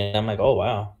celebrity, and I'm like, oh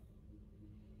wow.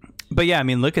 But yeah, I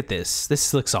mean, look at this.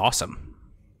 This looks awesome.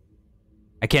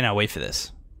 I cannot wait for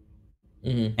this.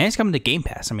 And it's coming to Game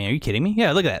Pass. I mean, are you kidding me?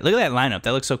 Yeah, look at that. Look at that lineup.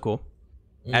 That looks so cool.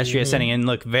 Astria Ascending in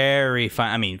look very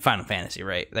fun. I mean, Final Fantasy,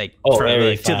 right? Like, to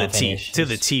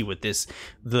the T with this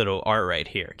little art right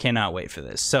here. Cannot wait for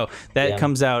this. So that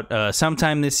comes out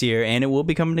sometime this year, and it will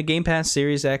be coming to Game Pass,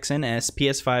 Series X and S,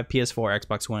 PS5, PS4,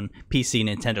 Xbox One, PC,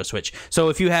 Nintendo Switch. So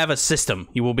if you have a system,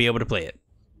 you will be able to play it.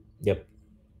 Yep.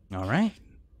 All right.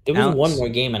 There was one more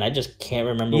game, and I just can't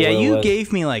remember. Yeah, you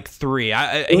gave me like 3.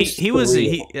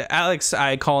 Alex.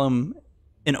 I call him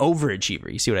an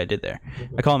overachiever. You see what I did there?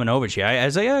 I call him an overachiever. I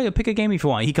was like, oh, pick a game if you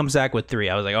want. He comes back with 3.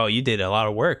 I was like, oh, you did a lot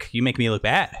of work. You make me look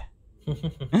bad.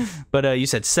 But you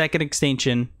said Second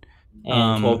Extinction.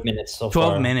 And 12 minutes so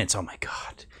 12 far. minutes. Oh my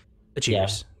God.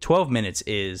 Achievers. 12 minutes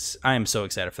is, I am so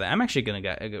excited for that. I'm actually going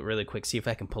to go really quick, see if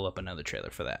I can pull up another trailer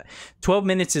for that. 12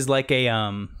 minutes is like a,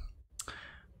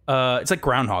 it's like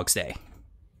Groundhog's Day.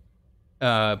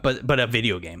 But a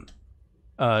video game.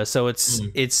 So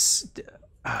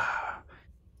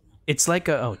it's like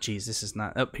a, oh geez, this is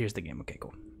not, oh, here's the game. Okay,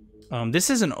 cool. This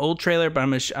is an old trailer, but I'm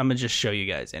gonna just show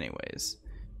you guys anyways.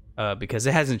 because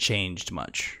it hasn't changed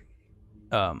much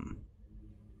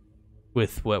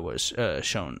with what was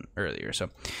shown earlier. So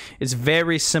it's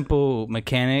very simple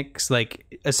mechanics.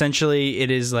 Like essentially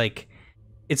it is like,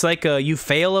 it's like you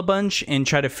fail a bunch and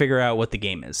try to figure out what the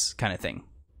game is kind of thing.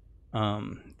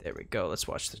 There we go. Let's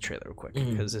watch the trailer real quick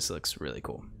because this looks really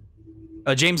cool.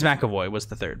 James McAvoy was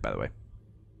the third, by the way.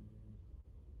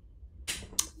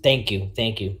 Thank you.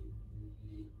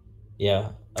 Yeah.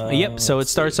 Yep. So it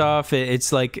starts off.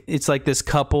 It's like this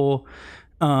couple,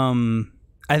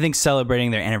 I think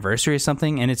celebrating their anniversary or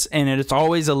something, and it's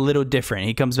always a little different.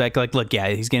 He comes back like, look, yeah,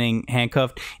 he's getting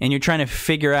handcuffed, and you're trying to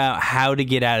figure out how to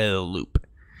get out of the loop.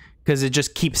 Because it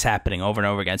just keeps happening over and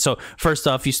over again. So first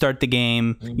off, you start the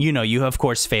game. You of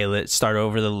course fail it. Start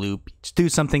over the loop. Just do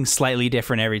something slightly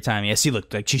different every time. Yes, you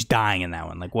look like she's dying in that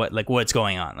one. Like what? Like what's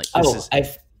going on? Like this is.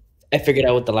 I figured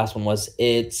out what the last one was.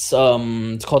 It's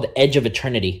called Edge of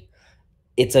Eternity.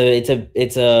 It's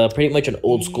a pretty much an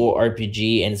old school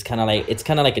RPG, and it's kind of like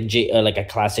a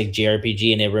classic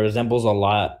JRPG, and it resembles a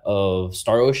lot of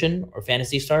Star Ocean or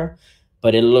Phantasy Star,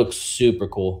 but it looks super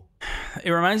cool. It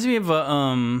reminds me of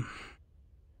Like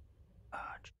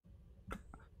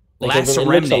Last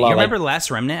Remnant. You remember Last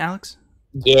Remnant, Alex?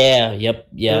 Yeah. Yep.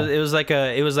 Yeah. It was like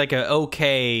a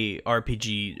okay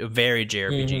RPG, a very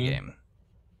JRPG game.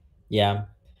 Yeah.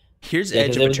 Here's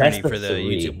Edge of Eternity for the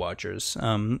YouTube watchers.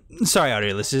 Sorry,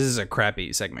 audio listeners, this is a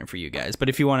crappy segment for you guys, but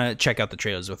if you want to check out the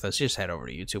trailers with us, just head over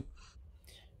to YouTube.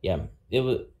 Yeah. It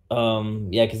was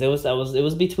because it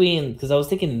was between, because I was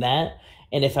thinking that.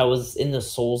 And if I was in the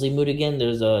Soulsy mood again,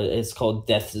 it's called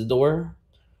Death's Door,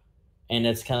 and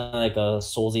it's kind of like a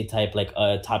Soulsy type, like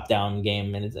a top-down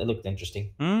game, and it looked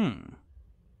interesting.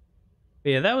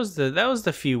 Yeah, that was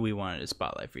the few we wanted to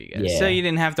spotlight for you guys. Yeah. So you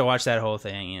didn't have to watch that whole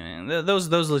thing. You know, those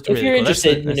looked really cool. If you're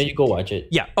interested, you go watch it.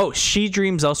 Yeah. Oh, She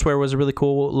Dreams Elsewhere was a really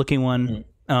cool looking one.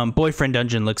 Boyfriend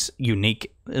Dungeon looks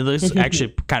unique. It looks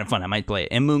actually kind of fun. I might play it.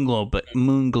 And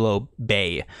Moonglow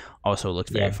Bay also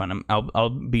looks very fun. I'll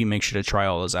make sure to try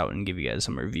all those out and give you guys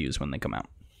some reviews when they come out.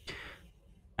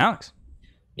 Alex.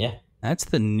 Yeah. That's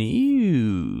the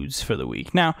news for the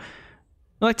week. Now,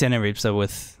 I like to end every episode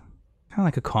with kind of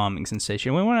like a calming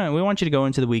sensation. We want you to go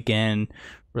into the weekend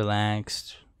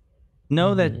relaxed.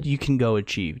 Know that you can go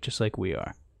achieve just like we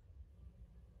are.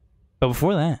 But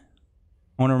before that,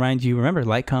 I want to remind you, remember,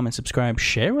 like, comment, subscribe,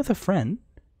 share with a friend.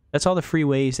 That's all the free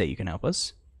ways that you can help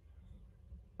us.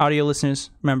 Audio listeners,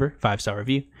 remember, 5-star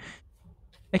review.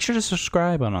 Make sure to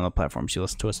subscribe on all the platforms you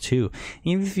listen to us too.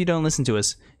 Even if you don't listen to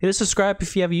us, hit a subscribe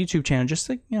if you have a YouTube channel, just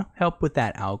to help with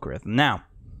that algorithm. Now,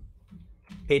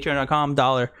 patreon.com,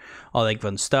 $, all that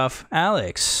fun stuff.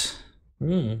 Alex,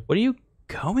 what are you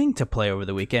going to play over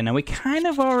the weekend? Now, we kind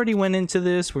of already went into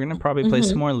this. We're going to probably play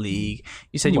some more League.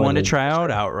 You said you wanted to try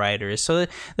out Outriders, so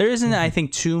there isn't, I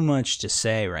think, too much to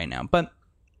say right now. But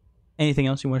anything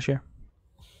else you want to share?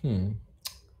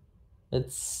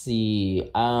 Let's see.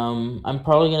 I'm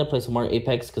probably going to play some more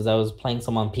Apex because I was playing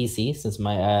some on PC since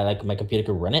my computer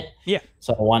could run it. Yeah.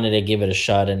 So I wanted to give it a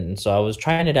shot, and so I was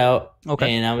trying it out.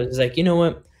 Okay. And I was like, you know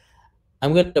what?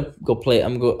 I'm gonna go play.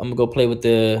 I'm gonna go play with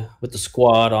the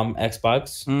squad on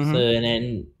Xbox. So, and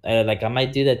then I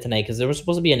might do that tonight because there was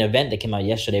supposed to be an event that came out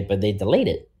yesterday, but they delayed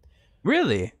it.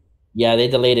 Really? Yeah, they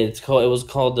delayed it. It was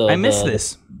called. I missed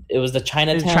this. It was the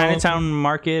Chinatown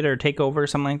Market or Takeover or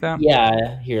something like that.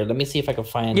 Yeah. Here, let me see if I can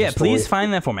find. Yeah, please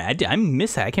find that for me. I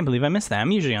miss that. I can't believe I missed that.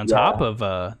 I'm usually on top of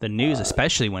the news,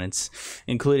 especially when it's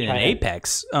included in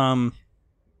Apex.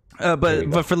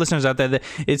 But for listeners out there,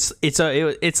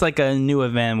 it's like a new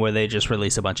event where they just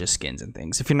release a bunch of skins and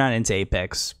things. If you're not into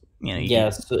Apex, you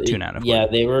can tune out.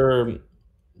 They were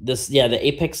the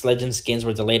Apex Legends skins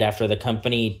were delayed after the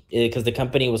company, because the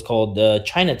company was called the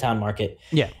Chinatown Market.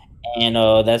 Yeah, and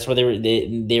that's where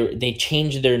they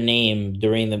changed their name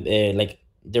during the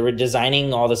they were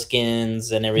designing all the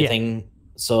skins and everything. Yeah.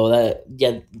 So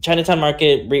Chinatown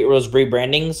Market was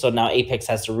rebranding, so now Apex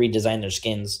has to redesign their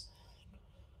skins.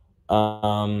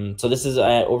 So this is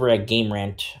over at Game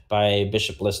Rant by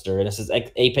Bishop Lister, and this is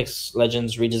Apex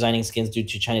Legends redesigning skins due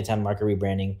to Chinatown Market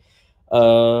rebranding.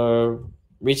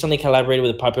 Recently collaborated with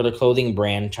a popular clothing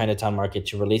brand, Chinatown Market,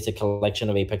 to release a collection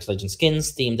of Apex Legends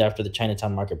skins themed after the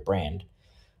Chinatown Market brand.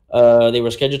 They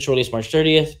were scheduled to release March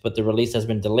 30th, but the release has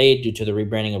been delayed due to the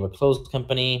rebranding of a closed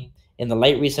company. In the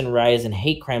light recent rise in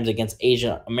hate crimes against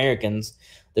Asian Americans,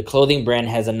 the clothing brand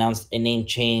has announced a name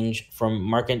change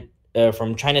from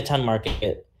Chinatown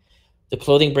Market. The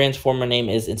clothing brand's former name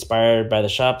is inspired by the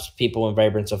shops, people, and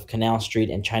vibrance of Canal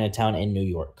Street and Chinatown in New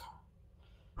York.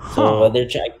 So they're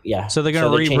So they're gonna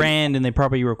rebrand, and they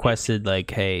probably requested like,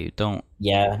 "Hey, don't."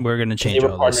 Yeah, we're gonna change. They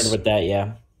were partnered with that.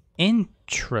 Yeah.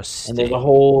 Interesting. And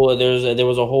there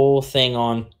was a whole thing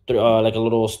on like a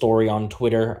little story on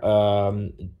Twitter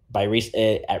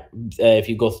if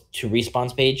you go to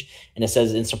Respawn's page, and it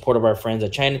says, in support of our friends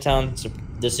at Chinatown,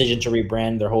 decision to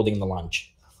rebrand, they're holding the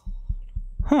launch.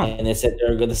 Huh. And they said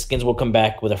the skins will come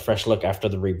back with a fresh look after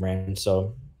the rebrand.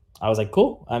 So I was like,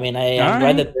 cool. I mean, I'm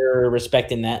glad that they're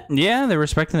respecting that. Yeah, they're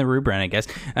respecting the rebrand, I guess.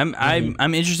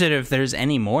 I'm interested if there's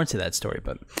any more to that story,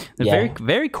 but they're very,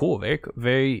 very cool. Very,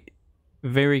 very,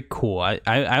 very cool.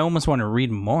 I almost want to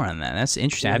read more on that. That's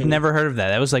interesting. I've never heard of that.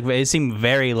 That was like, it seemed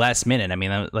very last minute. I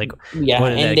mean, like, what did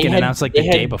that get announced like the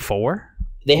day before?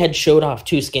 They had showed off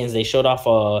 2 skins. They showed off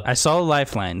I saw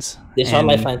Lifelines. They saw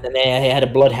Lifelines, and they had a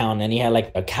Bloodhound, and he had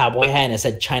like a cowboy hat, and it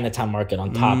said Chinatown Market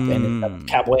on top. And the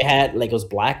cowboy hat like was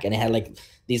black, and it had like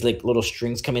these like little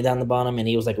strings coming down the bottom, and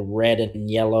he was like red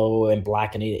and yellow and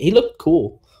black, and he looked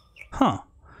cool. Huh.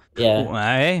 Yeah.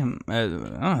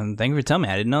 Well, thank you for telling me.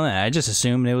 I didn't know that. I just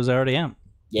assumed it was already out.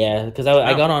 Yeah, because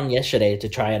I got on yesterday to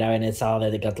try it out, and it saw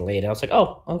that it got delayed. I was like,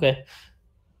 oh, okay.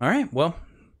 All right. Well.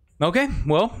 Okay,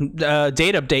 well,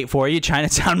 date update for you.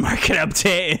 Chinatown Market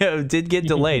update did get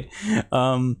delayed.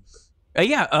 For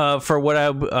what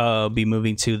I'll be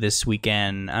moving to this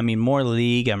weekend, I mean, more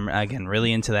League. I'm again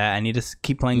really into that. I need to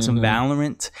keep playing some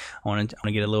Valorant. I want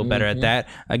to get a little better at that.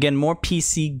 Again, more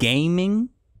PC gaming.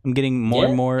 I'm getting more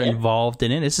and more involved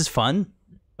in it. This is fun.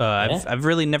 I've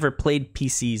really never played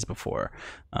PCs before.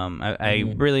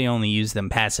 I really only use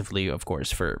them passively, of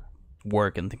course, for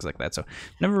work and things like that, so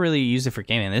never really used it for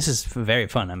gaming. This is very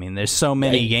fun. I mean, there's so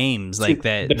many games like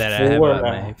that I have at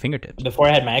my fingertips. Before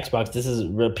I had my Xbox,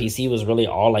 PC was really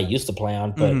all I used to play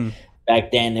on. But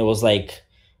back then it was like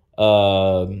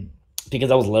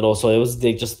because I was little, so it was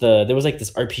there was like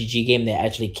this RPG game that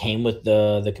actually came with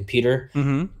the computer.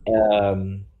 And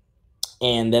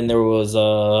then there was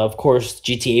of course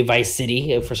GTA Vice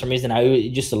City. For some reason I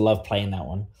used to love playing that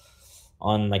one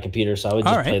on my computer, so I would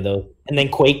just play those. And then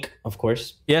Quake, of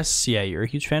course. Yes, yeah, you're a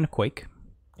huge fan of Quake.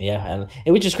 Yeah,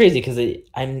 and which is crazy because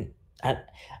I'm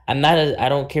not I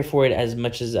don't care for it as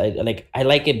much as I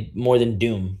like it more than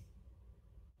Doom.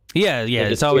 Yeah, like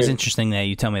it's always interesting that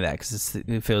you tell me that because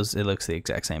it looks the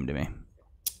exact same to me.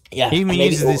 Yeah, he even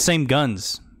uses the same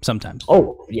guns sometimes.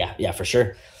 Oh yeah, for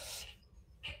sure.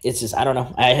 It's just I don't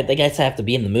know. I think I have to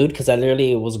be in the mood because I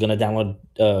literally was gonna download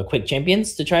Quake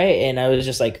Champions to try it, and I was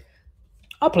just like,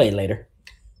 I'll play it later.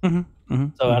 So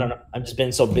I don't know. I've just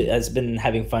been I've been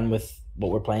having fun with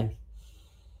what we're playing.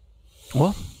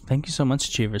 Well, thank you so much,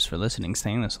 Achievers, for listening,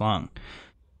 staying this long.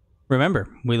 Remember,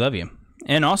 we love you.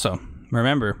 And also,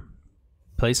 remember,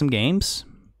 play some games,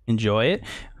 enjoy it.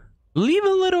 Leave a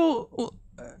little...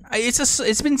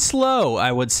 It's been slow,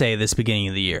 I would say, this beginning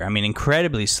of the year. I mean,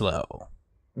 incredibly slow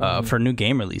for new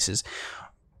game releases.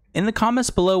 In the comments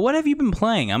below, what have you been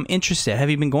playing? I'm interested. Have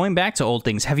you been going back to old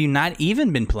things? Have you not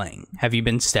even been playing? Have you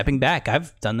been stepping back?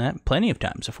 I've done that plenty of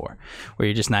times before, where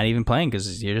you're just not even playing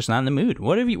because you're just not in the mood.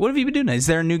 What have you been doing? Is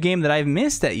there a new game that I've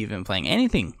missed that you've been playing?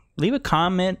 Anything? Leave a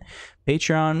comment,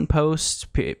 Patreon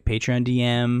post, Patreon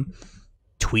DM,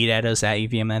 tweet at us at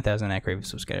EVM9000 at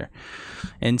CravenSubscriber.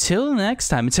 Until next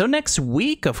time, until next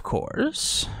week, of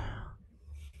course.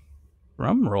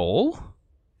 Drum roll.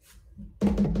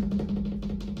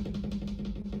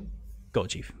 Go,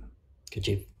 Chief. Good,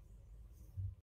 Chief.